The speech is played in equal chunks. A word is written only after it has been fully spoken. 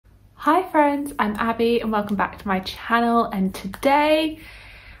Hi friends, I'm Abby and welcome back to my channel, and today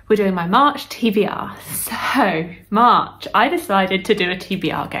we're doing my March TBR. So March, I decided to do a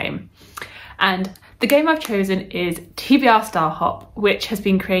TBR game, and the game I've chosen is TBR Star Hop, which has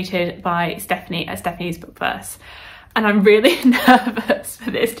been created by Stephanie at Stephanie's Bookverse. And I'm really nervous for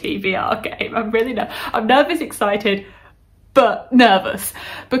this TBR game. I'm nervous, excited, but nervous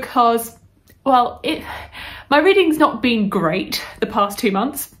because, well, my reading's not been great the past 2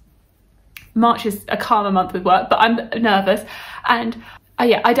 months. March is a calmer month with work, but I'm nervous. And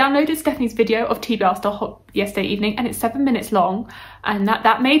I downloaded Stephanie's video of TBR Star Hop yesterday evening, and it's 7 minutes long, and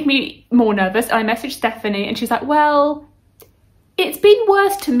that made me more nervous. I messaged Stephanie and she's like, well, it's been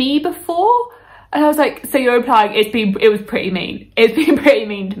worse to me before. And I was like, so you're implying it was pretty mean. It's been pretty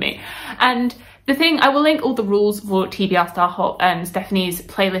mean to me. And the thing, I will link all the rules for TBR Star Hop and Stephanie's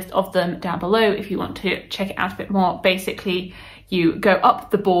playlist of them down below if you want to check it out a bit more. Basically, you go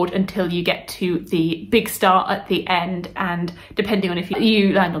up the board until you get to the big star at the end, and depending on if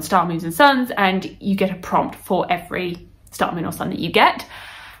you land on star, moons and suns, and you get a prompt for every star, moon or sun that you get.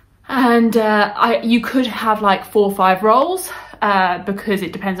 And you could have like 4 or 5 rolls because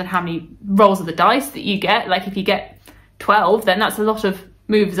it depends on how many rolls of the dice that you get. Like if you get 12, then that's a lot of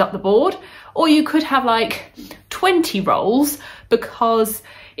moves up the board. Or you could have like 20 rolls, because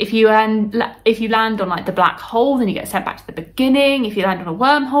if you land on like the black hole, then you get sent back to the beginning. If you land on a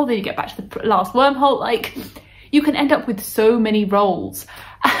wormhole, then you get back to the last wormhole. Like, you can end up with so many rolls,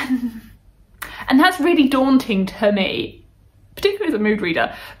 and that's really daunting to me, particularly as a mood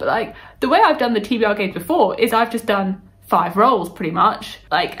reader. But like, the way I've done the TBR games before is I've just done 5 rolls pretty much,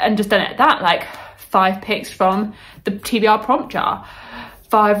 like, and just done it at that, like 5 picks from the TBR prompt jar,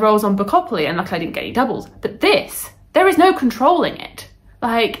 5 rolls on Bookopoly, and luckily I didn't get any doubles. But this, there is no controlling it.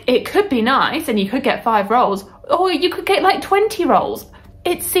 Like, it could be nice and you could get 5 rolls, or you could get like 20 rolls.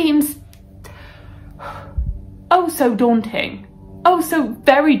 It seems oh so daunting. Oh, so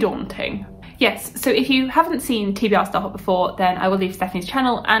very daunting. Yes, so if you haven't seen TBR Star Hop before, then I will leave Stephanie's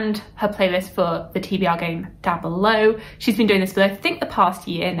channel and her playlist for the TBR game down below. She's been doing this for, I think, the past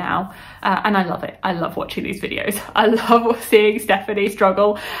year now, and I love it. I love watching these videos. I love seeing Stephanie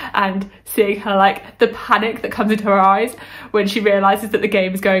struggle and seeing her, like, the panic that comes into her eyes when she realises that the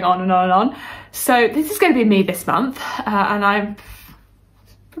game is going on and on and on. So this is going to be me this month, and I'm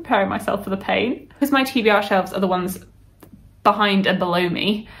preparing myself for the pain, because my TBR shelves are the ones behind and below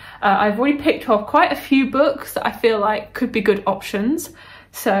me. I've already picked off quite a few books that I feel like could be good options,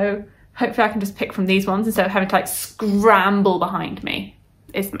 so hopefully I can just pick from these ones instead of having to like scramble behind me,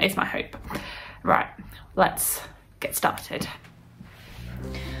 is my hope. Right, let's get started.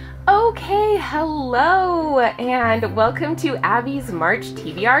 Okay, hello and welcome to Abby's March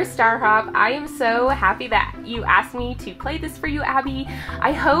TBR Star Hop. I am so happy that you asked me to play this for you, Abby.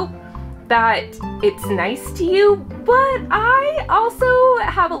 I hope that it's nice to you, but I also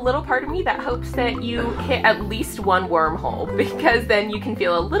have a little part of me that hopes that you hit at least 1 wormhole, because then you can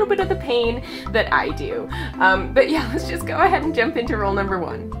feel a little bit of the pain that I do. But yeah, let's just go ahead and jump into roll number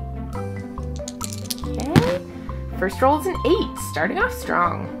 1. Okay, first roll is an 8, starting off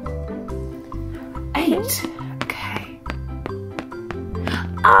strong. 8, okay.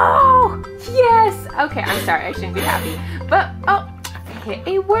 Oh, yes! Okay, I'm sorry, I shouldn't be happy, but oh, hit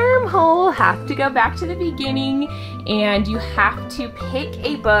a wormhole. Have to go back to the beginning, and you have to pick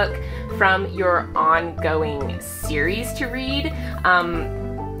a book from your ongoing series to read.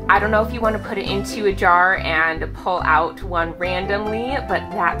 I don't know if you want to put it into a jar and pull out one randomly, but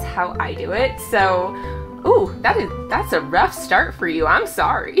that's how I do it. So, ooh, that's a rough start for you. I'm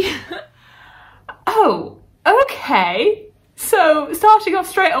sorry. Oh, okay. So starting off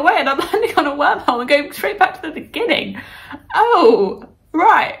straight away and I'm landing on a wormhole and going straight back to the beginning. Oh,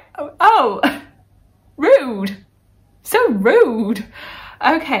 right. Oh, rude. So rude.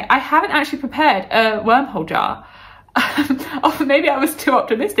 Okay, I haven't actually prepared a wormhole jar. Oh, maybe I was too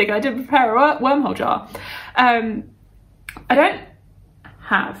optimistic. I didn't prepare a wormhole jar. I don't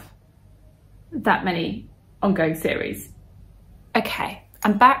have that many ongoing series. Okay,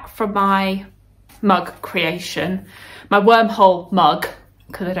 I'm back from my mug creation, my wormhole mug,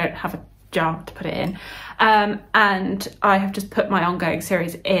 because I don't have a jar to put it in, and I have just put my ongoing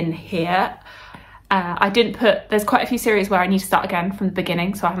series in here. I didn't put, there's quite a few series where I need to start again from the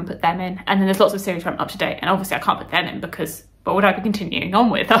beginning, so I haven't put them in, and then there's lots of series where I'm up to date, and obviously I can't put them in because what would I be continuing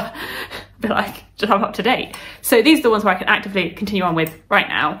on with? Be like, just I'm up to date. So these are the ones where I can actively continue on with right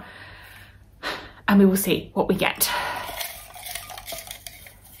now, and we will see what we get.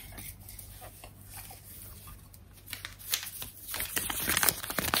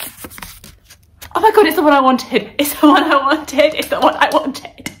 Oh my god, it's the one I wanted. It's the one I wanted. It's the one I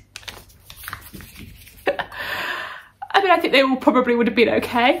wanted. think they all probably would have been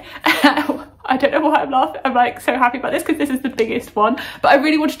okay. I don't know why I'm laughing. I'm like so happy about this because this is the biggest one, but I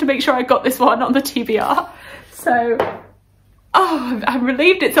really wanted to make sure I got this one on the TBR. So, oh, I'm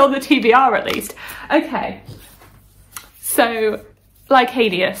relieved it's on the TBR at least. Okay, so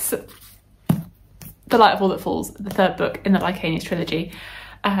Lycanius, The Light of All That Falls, the third book in the Lycanius trilogy.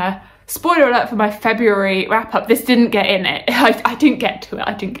 Spoiler alert for my February wrap up, this didn't get in it. I didn't get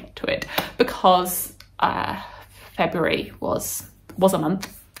to it because February was a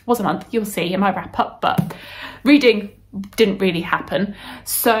month. You'll see in my wrap up, but reading didn't really happen.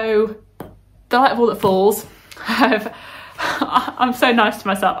 So The Light of All That Falls, I'm so nice to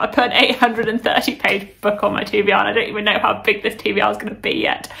myself. I put an 830 page book on my TBR and I don't even know how big this TBR is going to be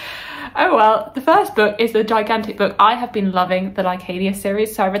yet. Oh well, the first book is the gigantic book. I have been loving the Lycanius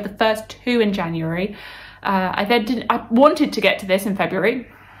series, so I read the first 2 in January. I wanted to get to this in February,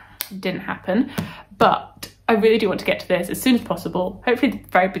 didn't happen, but I really do want to get to this as soon as possible. Hopefully the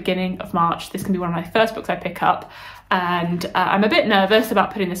very beginning of March. This can be one of my first books I pick up, and I'm a bit nervous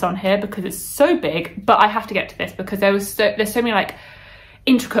about putting this on here because it's so big, but I have to get to this because there's so many like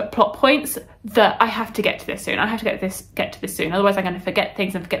intricate plot points that I have to get to this soon. I have to get to this soon, otherwise I'm going to forget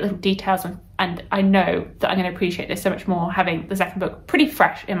things and forget little details, and I know that I'm going to appreciate this so much more having the second book pretty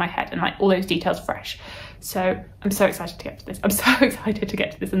fresh in my head and like all those details fresh. So I'm so excited to get to this. I'm so excited to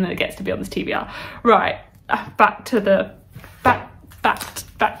get to this, and then it gets to be on this TBR. Right, back to this,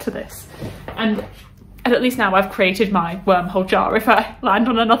 and at least now I've created my wormhole jar if I land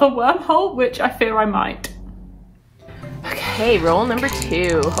on another wormhole, which I fear I might. Okay, roll number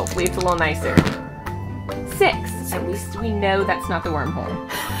 2. Hopefully it's a little nicer. 6. At least we know that's not the wormhole.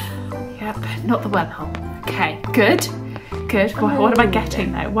 Yep, not the wormhole. Okay, good. What am I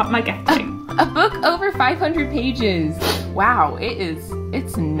getting though? What am I getting? A book over 500 pages. Wow,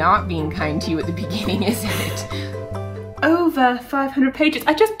 it's not being kind to you at the beginning, is it? Over 500 pages.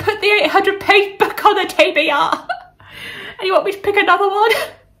 I just put the 800 page book on the TBR. And you want me to pick another one?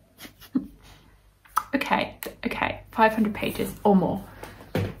 Okay, 500 pages or more.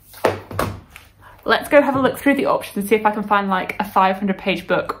 Let's go have a look through the options and see if I can find like a 500 page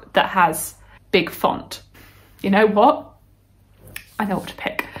book that has big font. You know what? I know what to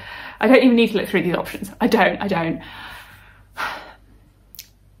pick. I don't even need to look through these options. I don't.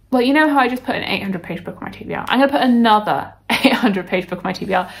 Well, you know how I just put an 800 page book on my TBR? I'm gonna put another 800 page book on my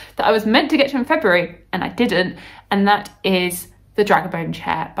TBR that I was meant to get to in February and I didn't, and that is The Dragonbone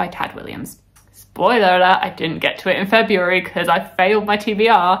Chair by Tad Williams. Spoiler alert, I didn't get to it in February because I failed my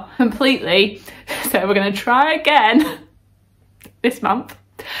TBR completely. So we're going to try again this month.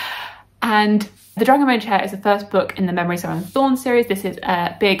 And The Dragonbone Chair is the first book in the Memories of Iron Thorn series. This is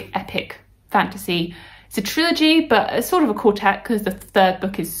a big epic fantasy. It's a trilogy, but it's sort of a quartet because the third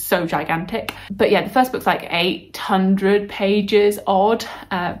book is so gigantic. But yeah, the first book's like 800 pages odd,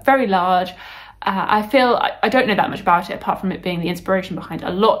 very large. I feel I don't know that much about it apart from it being the inspiration behind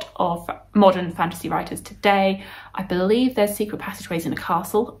a lot of modern fantasy writers today. I believe there's secret passageways in a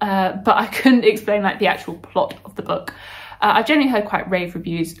castle, but I couldn't explain like the actual plot of the book. I've generally heard quite rave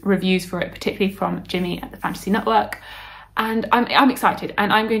reviews for it, particularly from Jimmy at the Fantasy Network, and I'm excited.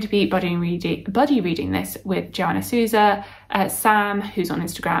 And I'm going to be buddy reading this with Joanna Souza, Sam, who's on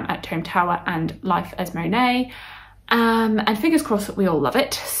Instagram at Tome Tower, and Life as Monet. And fingers crossed that we all love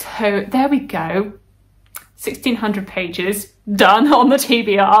it. So there we go. 1,600 pages done on the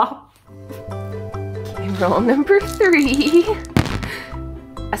TBR. Okay, roll number 3.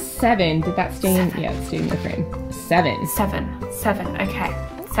 A 7. Did that stay in? Yeah, it stayed in the frame. 7. 7. Okay.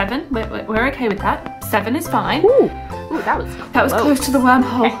 7. We're okay with that. 7 is fine. Ooh, that was close to the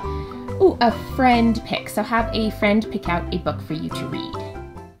wormhole. Okay. Ooh, a friend pick. So have a friend pick out a book for you to read.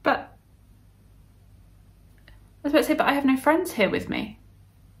 But I was about to say, but I have no friends here with me.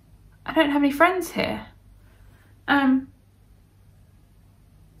 I don't have any friends here.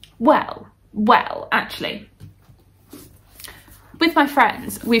 Well, actually, with my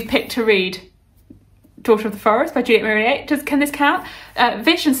friends, we've picked to read Daughter of the Forest by Juliet Maroney. Can this count?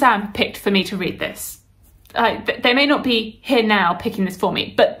 Vish and Sam picked for me to read this. They may not be here now picking this for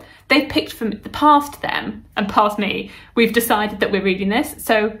me, but they've picked from past them and past me. We've decided that we're reading this,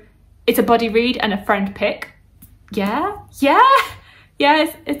 so it's a buddy read and a friend pick. Yeah.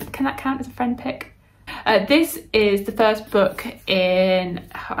 Can that count as a friend pick? This is the first book in,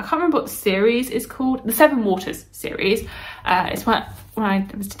 I can't remember what the series is called, the Seven Waters series. It's when I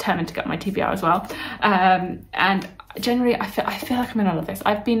was determined to get my TBR as well. And generally I feel like I'm gonna love this.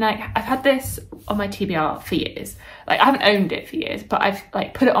 I've had this on my TBR for years. Like I haven't owned it for years, but I've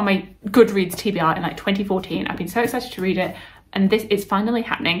like put it on my Goodreads TBR in like 2014. I've been so excited to read it. and this is finally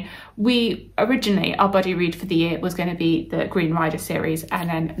happening. We originally, our buddy read for the year was going to be the Green Rider series, and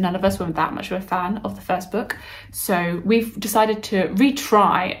then none of us were that much of a fan of the first book. So we've decided to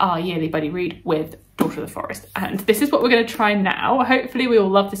retry our yearly buddy read with Daughter of the Forest. And this is what we're going to try now. Hopefully we will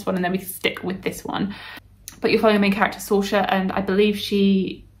love this one and then we stick with this one. But you're following the main character, Saoirse, and I believe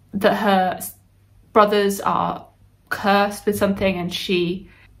that her brothers are cursed with something, and she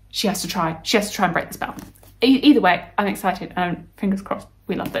has to try and break the spell. Either way, I'm excited, and fingers crossed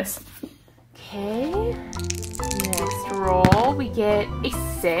we love this. Okay, next roll we get a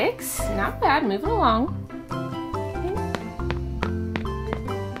 6. Not bad, moving along. Okay.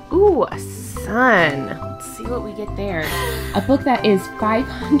 Ooh, a Sun. Let's see what we get there. A book that is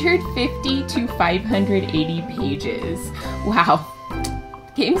 550 to 580 pages. Wow.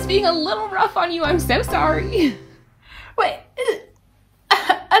 Game's being a little rough on you, I'm so sorry. Wait,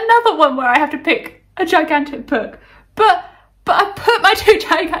 another one where I have to pick a gigantic book, but I put my 2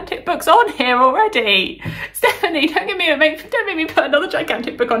 gigantic books on here already. Stephanie, don't make me put another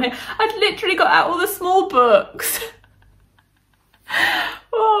gigantic book on here. I've literally got out all the small books.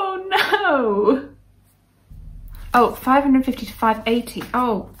 Oh no. Oh, 550 to 580.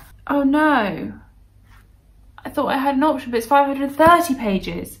 Oh no. I thought I had an option, but it's 530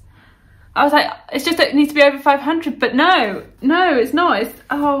 pages. I was like, it's just that it needs to be over 500, but no, it's not.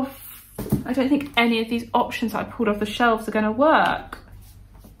 I don't think any of these options that I pulled off the shelves are going to work.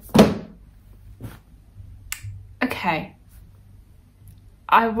 Okay.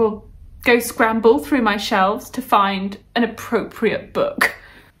 I will go scramble through my shelves to find an appropriate book.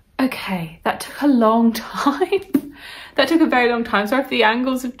 Okay, that took a long time. That took a very long time. Sorry if the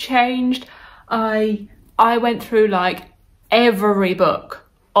angles have changed. I went through like every book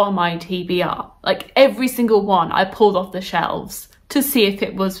on my TBR, like every single one I pulled off the shelves to see if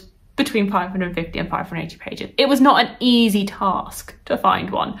it was between 550 and 580 pages. It was not an easy task to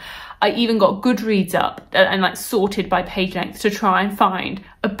find one. I even got Goodreads up and like sorted by page length to try and find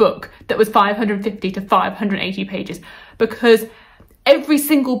a book that was 550 to 580 pages, because every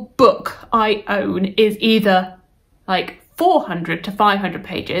single book I own is either like 400 to 500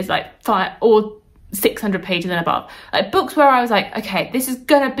 pages, like 5 or 600 pages and above. Like books where I was like, okay, this is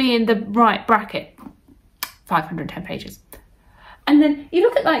gonna be in the right bracket, 510 pages. And then you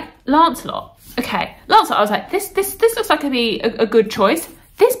look at like Lancelot. Okay, Lancelot, I was like, this looks like it'd be a good choice.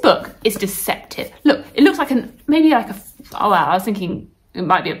 This book is deceptive. Look, it looks like oh wow, I was thinking it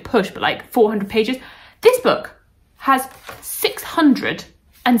might be a push, but like 400 pages. This book has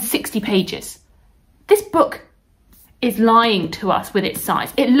 660 pages. This book is lying to us with its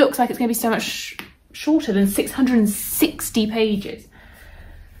size. It looks like it's going to be so much shorter than 660 pages.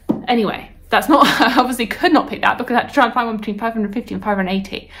 Anyway, that's not, I obviously could not pick that because I had to try and find one between 550 and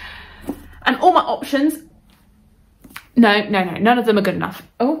 580. And all my options, no, none of them are good enough.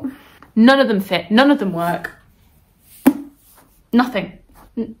 Oh, none of them fit, none of them work. Nothing.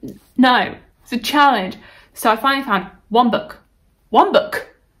 No, it's a challenge. So I finally found one book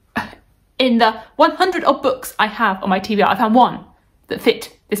in the 100 odd books I have on my TBR. I found one that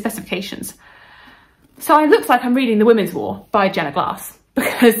fit the specifications. So it looks like I'm reading The Women's War by Jenna Glass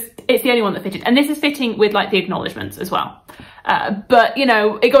because it's the only one that fitted. And this is fitting with like the acknowledgements as well. But you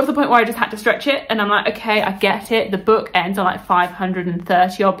know, it got to the point where I just had to stretch it, and I'm like, okay, I get it. The book ends on like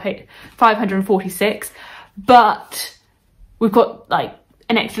 530 odd 546, but we've got like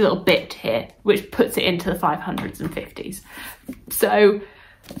an extra little bit here, which puts it into the 500s and 50s. So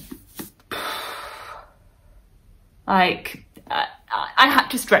like, I had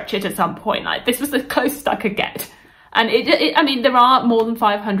to stretch it at some point. Like this was the closest I could get. And I mean, there are more than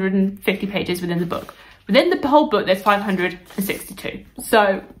 550 pages within the book. Within the whole book, there's 562.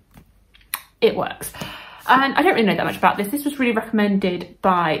 So it works. And I don't really know that much about this. This was really recommended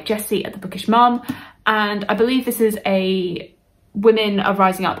by Jessie at The Bookish Mum. And I believe this is women are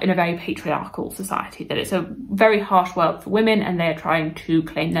rising up in a very patriarchal society, that it's a very harsh world for women and they're trying to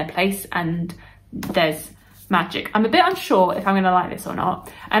claim their place, and there's magic. I'm a bit unsure if I'm going to like this or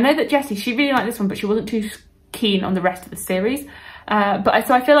not. I know that Jessie, she really liked this one, but she wasn't too keen on the rest of the series. So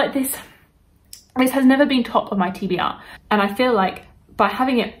I feel like this has never been top of my TBR. And I feel like by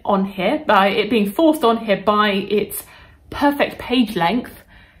having it on here, by it being forced on here by its perfect page length,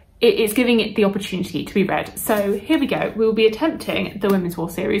 it's giving it the opportunity to be read. So here we go. We'll be attempting the Women's War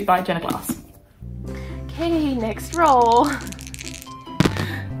series by Jenna Glass. Okay, next roll.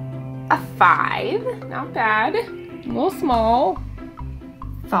 A 5, not bad. A little small.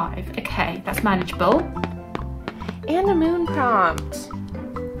 5, okay, that's manageable. And a moon prompt.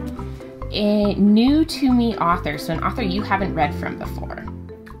 A new to me author, so an author you haven't read from before.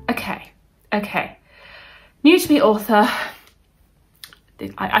 Okay. New to me author.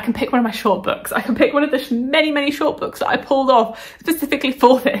 I can pick one of my short books. I can pick one of the many short books that I pulled off specifically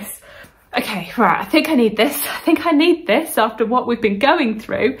for this. Okay, right, I think I need this. I think I need this after what we've been going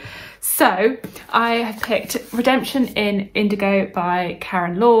through. So I have picked Redemption in Indigo by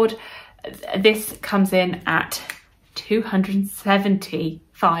Karen Lord. This comes in at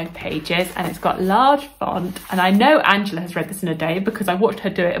 275 pages and it's got large font, and I know Angela has read this in a day because I watched her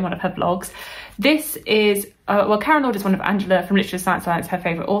do it in one of her vlogs. This is, well, Karen Lord is one of Angela from Literature Science Alliance, her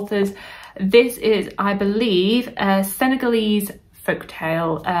favourite authors. This is, I believe, a Senegalese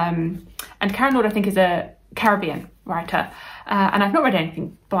folktale, and Karen Lord I think is a Caribbean writer, and I've not read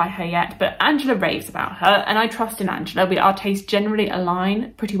anything by her yet, but Angela raves about her and I trust in Angela. Our tastes generally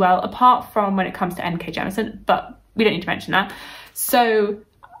align pretty well, apart from when it comes to N.K. Jemisin, but we don't need to mention that. So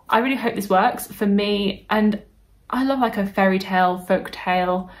I really hope this works for me, and I love like a fairy tale, folk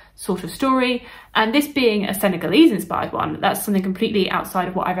tale sort of story, and this being a Senegalese inspired one, that's something completely outside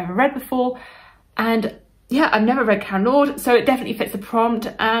of what I've ever read before. And yeah, I've never read Karen Lord, so it definitely fits the prompt,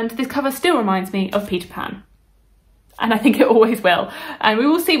 and this cover still reminds me of Peter Pan. And I think it always will. And we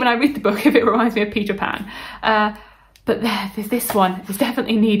will see when I read the book if it reminds me of Peter Pan. But there's this one. It's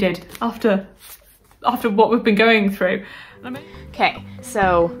definitely needed after what we've been going through. Okay,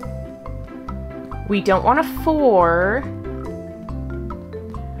 so we don't want a 4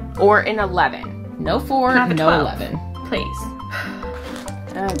 or an 11. No 4, no 11. Please.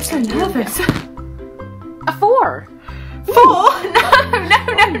 I'm so nervous. A 4. 4?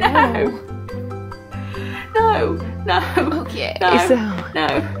 No. Okay. No.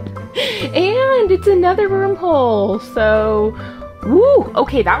 And it's another wormhole. So, woo.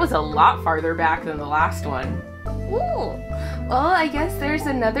 Okay, that was a lot farther back than the last one. Ooh. Well, I guess there's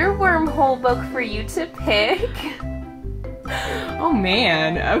another wormhole book for you to pick. Oh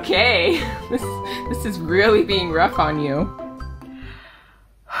man. Okay. This is really being rough on you.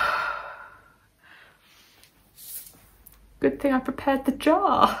 Good thing I prepared the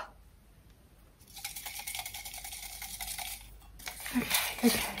jar.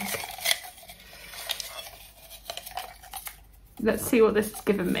 Okay. Let's see what this has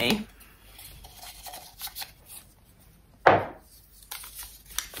given me.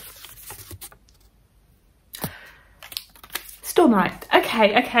 Stormlight.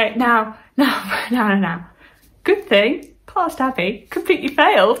 Okay. Now. Good thing past Abby completely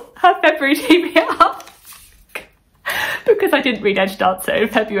failed her February TBR because I didn't read Edge Dancer in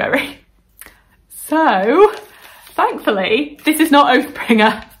February. So, thankfully, this is not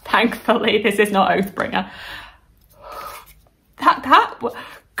Oathbringer. Thankfully, this is not Oathbringer.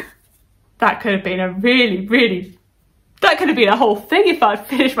 That could have been a really, that could have been a whole thing if I'd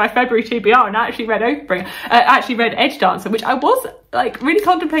finished my February TBR and actually read Oathbringer, actually read Edge Dancer, which I was like really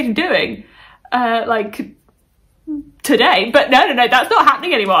contemplating doing, like today, but no, that's not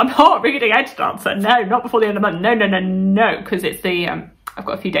happening anymore. I'm not reading Edge Dancer. No, not before the end of the month. No, because it's the, I've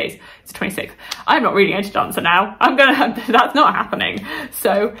got a few days. It's 26th. I'm not reading Edge Dancer now. That's not happening.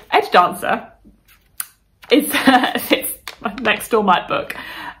 So Edge Dancer is it's my next Stormlight book,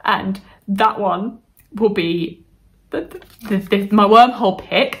 and that one will be my wormhole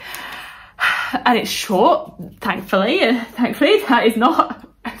pick, and it's short, thankfully. That is not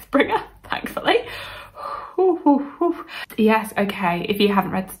Oathbringer, thankfully. Yes, okay, if you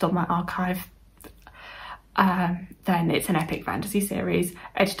haven't read the Stormlight Archive, then it's an epic fantasy series.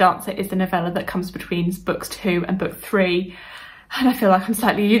 Edge Dancer is the novella that comes between books 2 and book 3, and I feel like I'm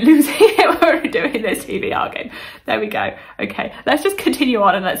slightly losing it when we're doing this TBR game. There we go. Okay, let's just continue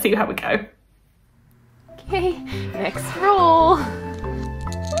on and let's see how we go. Okay, next roll.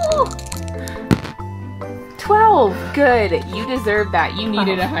 Ooh. 12, good. You deserve that. You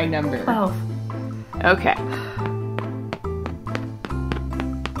needed a high number. 12. Okay.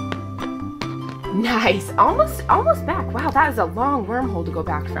 Nice, almost back. Wow, that is a long wormhole to go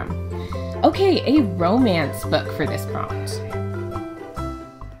back from. Okay, a romance book for this prompt.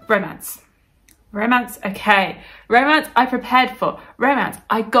 Romance, okay. Romance I prepared for. Romance,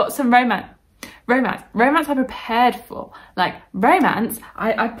 I got some romance I prepared for. Like romance,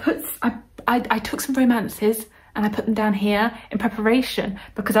 I took some romances and I put them down here in preparation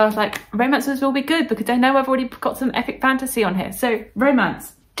because I was like, romances will be good because I know I've already got some epic fantasy on here. So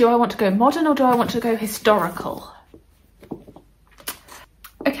romance. Do I want to go modern or do I want to go historical?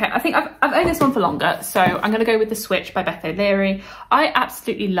 Okay, I think I've owned this one for longer, so I'm going to go with The Switch by Beth O'Leary. I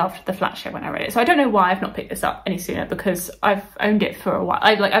absolutely loved The Flat Show when I read it, so I don't know why I've not picked this up any sooner because I've owned it for a while.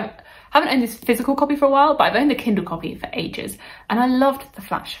 I haven't owned this physical copy for a while, but I've owned the Kindle copy for ages, and I loved The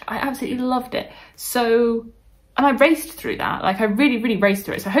Flat Show. I absolutely loved it. So I raced through that. Like I really raced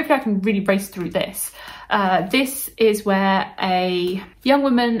through it. So hopefully I can really race through this. This is where a young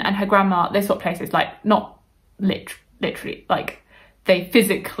woman and her grandma, they swap places, like not literally, like they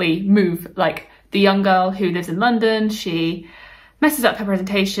physically move. Like the young girl who lives in London, she messes up her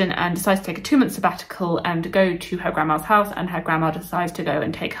presentation and decides to take a 2-month sabbatical and go to her grandma's house, and her grandma decides to go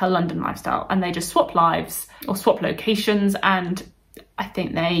and take her London lifestyle, and they just swap lives or swap locations, and I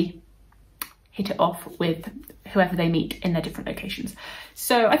think they hit it off with whoever they meet in their different locations.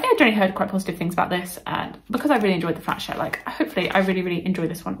 So I think I've generally heard quite positive things about this, and because I really enjoyed the flat share, like hopefully I really enjoy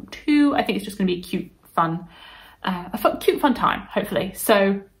this one too. I think it's just going to be a cute fun time, hopefully.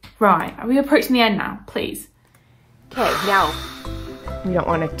 So right, are we approaching the end now, please? Okay, now we don't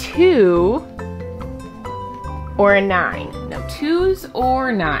want a 2 or a 9. No 2s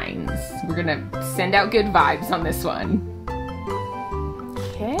or 9s. We're gonna send out good vibes on this one.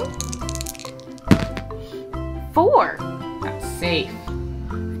 Okay. 4. That's safe.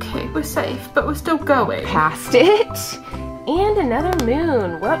 Okay, we're safe, but we're still going. Past it. And another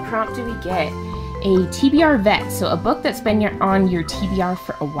moon. What prompt do we get? A TBR vet, so a book that's been on your TBR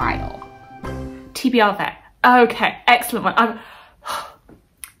for a while. TBR vet. Okay, excellent one.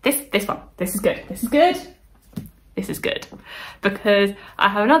 This one. This is good. This is good. This is good. Because I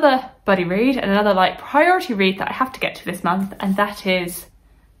have another buddy read and another like priority read that I have to get to this month, and that is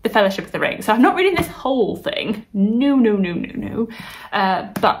The Fellowship of the Ring. So I'm not reading this whole thing. No.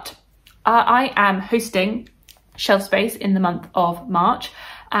 But I am hosting Shelf Space in the month of March,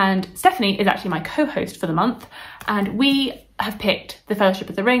 and Stephanie is actually my co-host for the month, and we have picked The Fellowship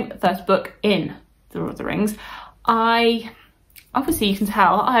of the Ring, the first book in The Lord of the Rings. Obviously you can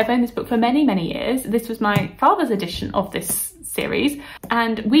tell I've owned this book for many years. This was my father's edition of this series,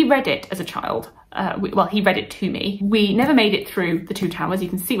 and we read it as a child. Well, he read it to me. We never made it through the 2 towers. You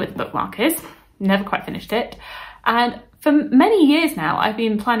can see where the bookmark is. Never quite finished it. And for many years now, I've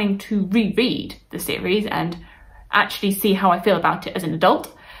been planning to reread the series and actually see how I feel about it as an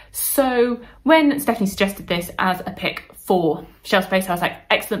adult. So when Stephanie suggested this as a pick for Shelf Space, I was like,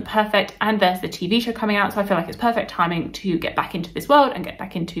 excellent, perfect. And there's the TV show coming out, so I feel like it's perfect timing to get back into this world and get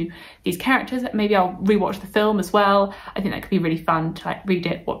back into these characters. Maybe I'll rewatch the film as well. I think that could be really fun to like read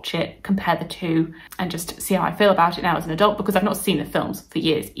it, watch it, compare the two, and just see how I feel about it now as an adult, because I've not seen the films for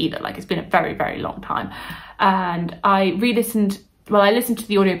years either. Like it's been a very long time. And I listened to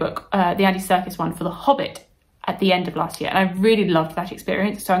the audiobook, the Andy Serkis one for The Hobbit at the end of last year, and I really loved that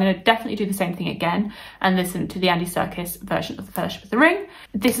experience. So I'm going to definitely do the same thing again and listen to the Andy Serkis version of The Fellowship of the Ring.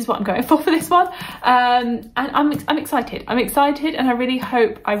 This is what I'm going for this one, and I'm excited. I'm excited, and I really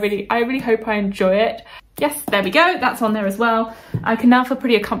hope I enjoy it. Yes, there we go. That's on there as well. I can now feel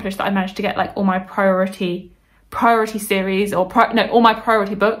pretty accomplished that I managed to get like all my priority series or all my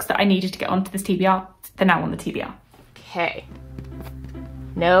priority books that I needed to get onto this TBR. They're now on the TBR. Okay.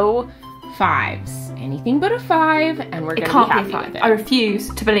 No 5s. Anything but a 5, and we're gonna be happy with it. I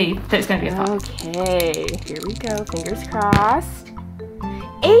refuse to believe that it's gonna be a 5. Okay, here we go. Fingers crossed.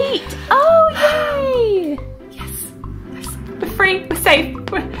 8! Oh, yay! Yes. We're free. We're safe.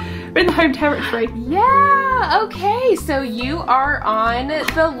 We're in the home territory. Yeah. Okay. So you are on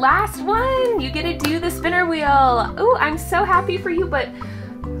the last one. You get to do the spinner wheel. Ooh, I'm so happy for you, but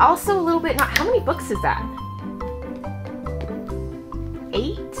also a little bit not. How many books is that?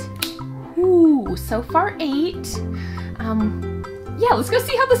 8. Ooh, so far 8. Yeah, let's go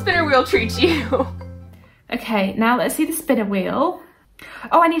see how the spinner wheel treats you. Okay, now let's see the spinner wheel.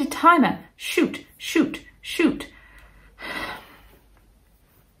 Oh, I need a timer. Shoot.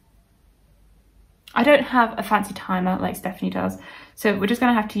 I don't have a fancy timer like Stephanie does, so we're just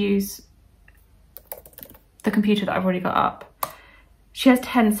gonna have to use the computer that I've already got up. She has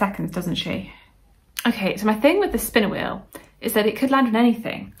 10 seconds, doesn't she? Okay, so my thing with the spinner wheel is that it could land on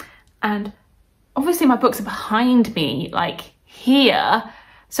anything. And obviously my books are behind me, like here.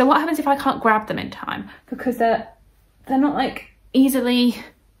 So what happens if I can't grab them in time? Because they're not like easily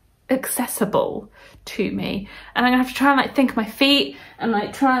accessible to me. And I'm gonna have to try and like think of my feet and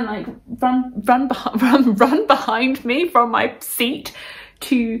like try and like run behind me from my seat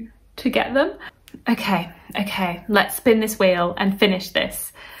to get them. Okay, let's spin this wheel and finish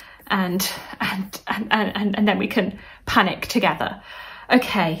this. And then we can panic together.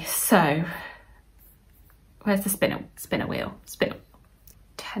 Okay, so where's the spinner wheel?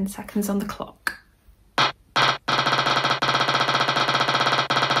 10 seconds on the clock.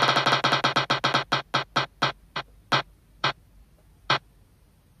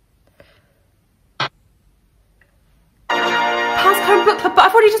 Passcode book club, but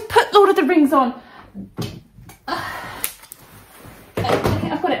I've already just put Lord of the Rings on. Okay,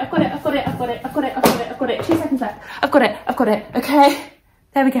 I've got it. got it. 2 seconds left. I've got it. Okay,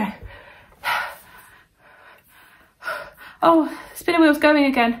 there we go. Oh, spinner wheel's going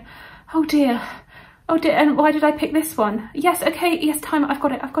again. Oh dear. And why did I pick this one? Yes, okay, yes, time. I've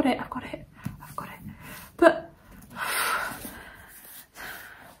got it. But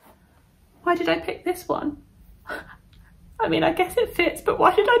why did I pick this one? I mean, I guess it fits, but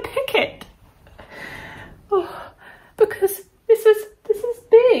why did I pick it? Oh, because this is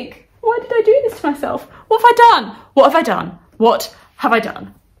big. Why did I do this to myself? What have I done? What have I done? What have I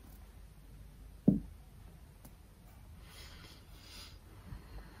done?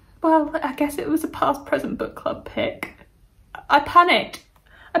 Well, I guess it was a past present book club pick. I panicked.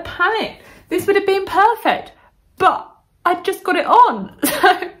 This would have been perfect, but I just got it on.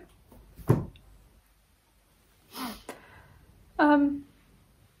 So,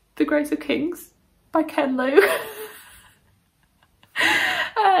 The Grace of Kings by Ken Liu.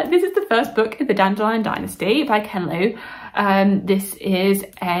 This is the first book in the Dandelion Dynasty by Ken Liu. This is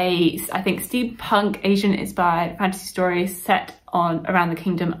I think, steampunk Asian-inspired fantasy story set around the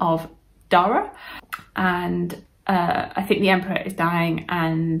kingdom of Dara, and I think the emperor is dying,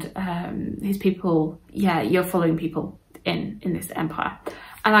 and his people. Yeah, you're following people in this empire,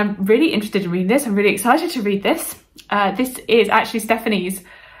 and I'm really interested in reading this. I'm really excited to read this. This is actually Stephanie's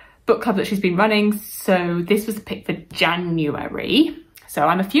book club that she's been running, so this was the pick for January. So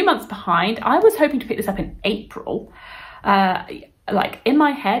I'm a few months behind. I was hoping to pick this up in April. Like in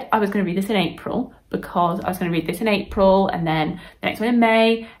my head, I was going to read this in April because I was going to read this in April, and then the next one in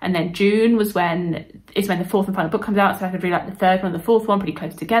May, and then June is when the fourth and final book comes out, so I could read like the third one and the fourth one pretty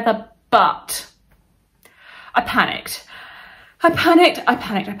close together. But I panicked. I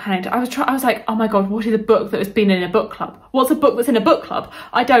was like, oh my God, what is a book that has been in a book club? What's a book that's in a book club?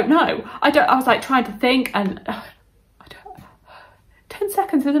 I don't know. I was like trying to think, and 10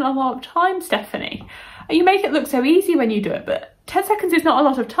 seconds isn't a lot of time, Stephanie. You make it look so easy when you do it, but 10 seconds is not a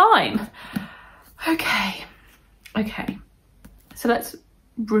lot of time. Okay. So let's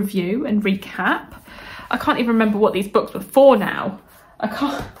review and recap. I can't even remember what these books were for now.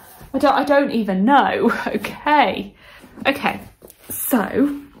 I don't even know. Okay.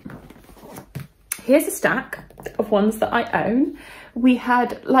 So here's a stack of ones that I own. We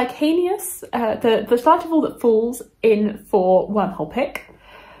had Lycanius, the Slight of All That Falls, in for Wormhole pick.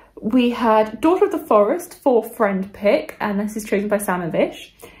 We had Daughter of the Forest for friend pick, and this is chosen by Sam and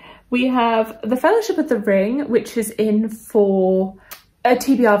Vish. We have The Fellowship of the Ring, which is in for a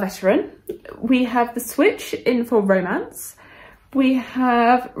TBR veteran. We have The Switch in for romance. We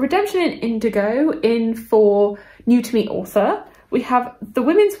have Redemption in Indigo in for new to me author. We have The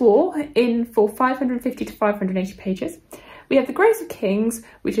Women's War in for 550 to 580 pages. We have The Grace of Kings,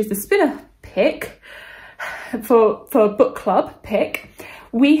 which is the spinner pick for book club pick.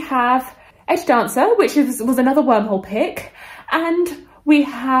 We have Edge Dancer, which was another Wormhole pick. And we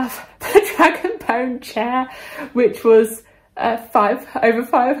have The Dragon Bone Chair, which was over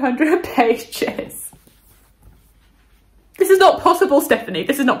 500 pages. This is not possible, Stephanie.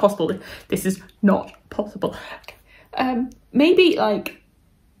 This is not possible. This is not possible. Okay. Maybe like...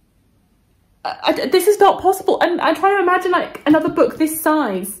 this is not possible. I'm trying to imagine like another book this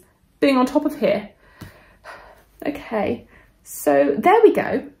size being on top of here. Okay, so there we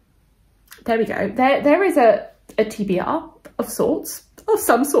go. There is a TBR of sorts, of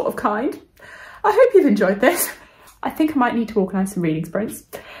some sort of kind. I hope you've enjoyed this. I think I might need to organise some reading sprints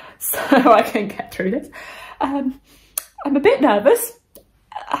so I can get through this. I'm a bit nervous,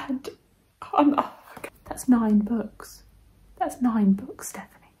 and that's 9 books. That's 9 books,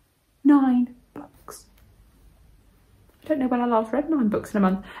 Stephanie. 9 books. I don't know when I last read 9 books in a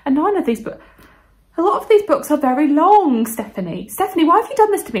month. And 9 of these books, a lot of these books are very long, Stephanie. Stephanie, why have you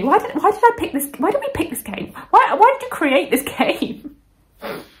done this to me? Why did I pick this? Why did we pick this game? Why did you create this game?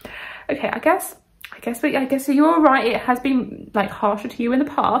 Okay, I guess you're right. It has been like harsher to you in the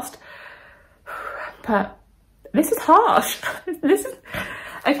past, but this is harsh. This is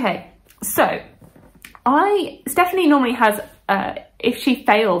okay. So Stephanie normally has, if she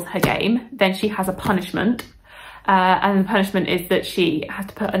fails her game, then she has a punishment. And the punishment is that she has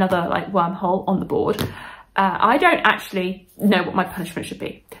to put another like wormhole on the board. I don't actually know what my punishment should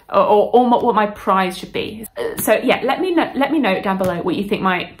be, or what my prize should be. So yeah, let me know down below what you think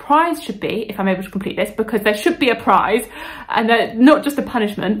my prize should be if I'm able to complete this, because there should be a prize and not just a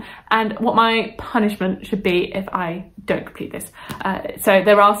punishment, and what my punishment should be if I don't complete this. So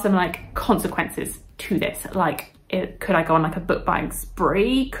there are some like consequences to this. Like, could I go on like a book buying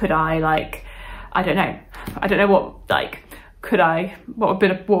spree? Could I like, I don't know what, like, what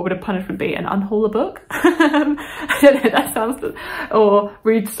would a punishment be? An unhaul a book? I don't know, that sounds, or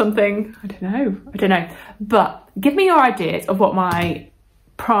read something, I don't know. But give me your ideas of what my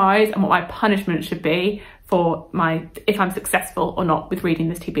prize and what my punishment should be for if I'm successful or not with reading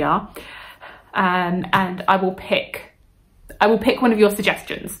this TBR. And I will pick one of your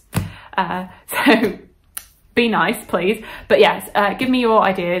suggestions. So be nice, please. But yes, give me your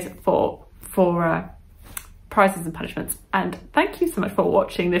ideas for prizes and punishments. And thank you so much for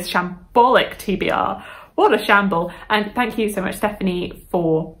watching this shambolic TBR. What a shamble. And thank you so much, Stephanie,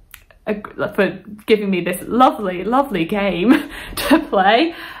 for giving me this lovely game to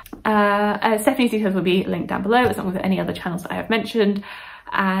play. Stephanie's details will be linked down below, as long as any other channels that I have mentioned.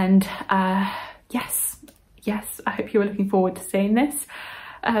 And yes, I hope you are looking forward to seeing this.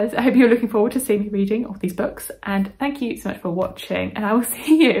 I hope you're looking forward to seeing me reading all these books, and thank you so much for watching, and I will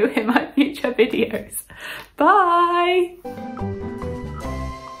see you in my future videos. Bye!